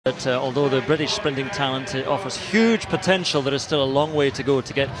But although the British sprinting talent offers huge potential, there is still a long way to go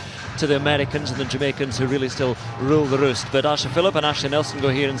to get to the Americans and the Jamaicans who really still rule the roost. But Asha Phillip and Ashley Nelson go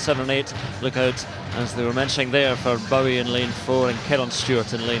here in 7 and 8. Look out, as they were mentioning there, for Bowie in lane 4 and Keron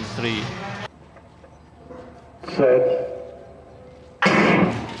Stewart in lane 3.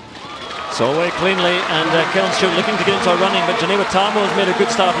 So away cleanly, and Keron Stewart looking to get into a running, but Geneva Talmo has made a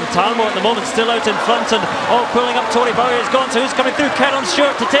good start, and Talmo at the moment still out in front, and pulling up. Tori Bowie has gone, so who's coming through? Keron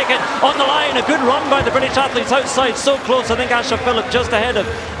Stewart to take it on the line. A good run by the British athletes outside, so close. I think Asha Phillip just ahead of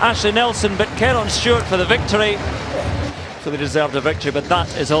Ashley Nelson, but Keron Stewart for the victory. So they deserved a victory, but that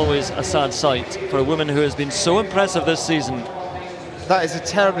is always a sad sight for a woman who has been so impressive this season. That is a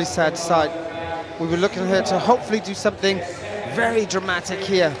terribly sad sight. We were looking at her to hopefully do something very dramatic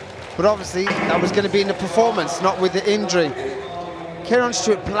here. But obviously, that was going to be in the performance, not with the injury. Keron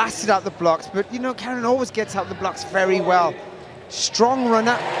Stewart blasted out the blocks, but you know, Keron always gets out the blocks very well. Strong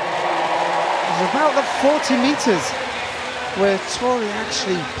runner. It was about the 40 meters where Tori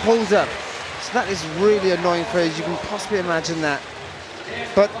actually pulled up. So that is really annoying for her, as you can possibly imagine that.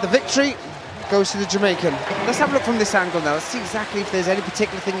 But the victory goes to the Jamaican. Let's have a look from this angle now. Let's see exactly if there's any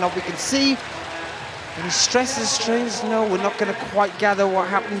particular thing that we can see. Any stresses, strains? No, we're not going to quite gather what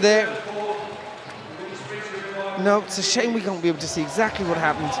happened there. No, it's a shame we won't be able to see exactly what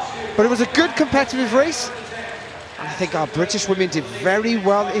happened. But it was a good competitive race. And I think our British women did very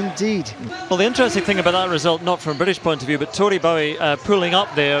well indeed. Well, the interesting thing about that result, not from a British point of view, but Tori Bowie pulling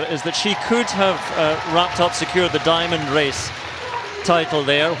up there, is that she could have wrapped up, secured the diamond race title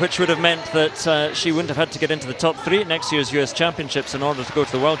there, which would have meant that she wouldn't have had to get into the top 3 at next year's US Championships in order to go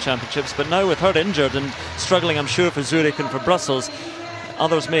to the World Championships. But now with her injured and struggling, I'm sure, for Zurich and for Brussels,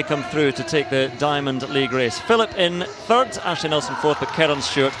 others may come through to take the Diamond League race. Phillip in 3rd, Ashley Nelson 4th, but Keron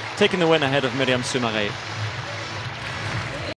Stewart taking the win ahead of Myriam Soumaré.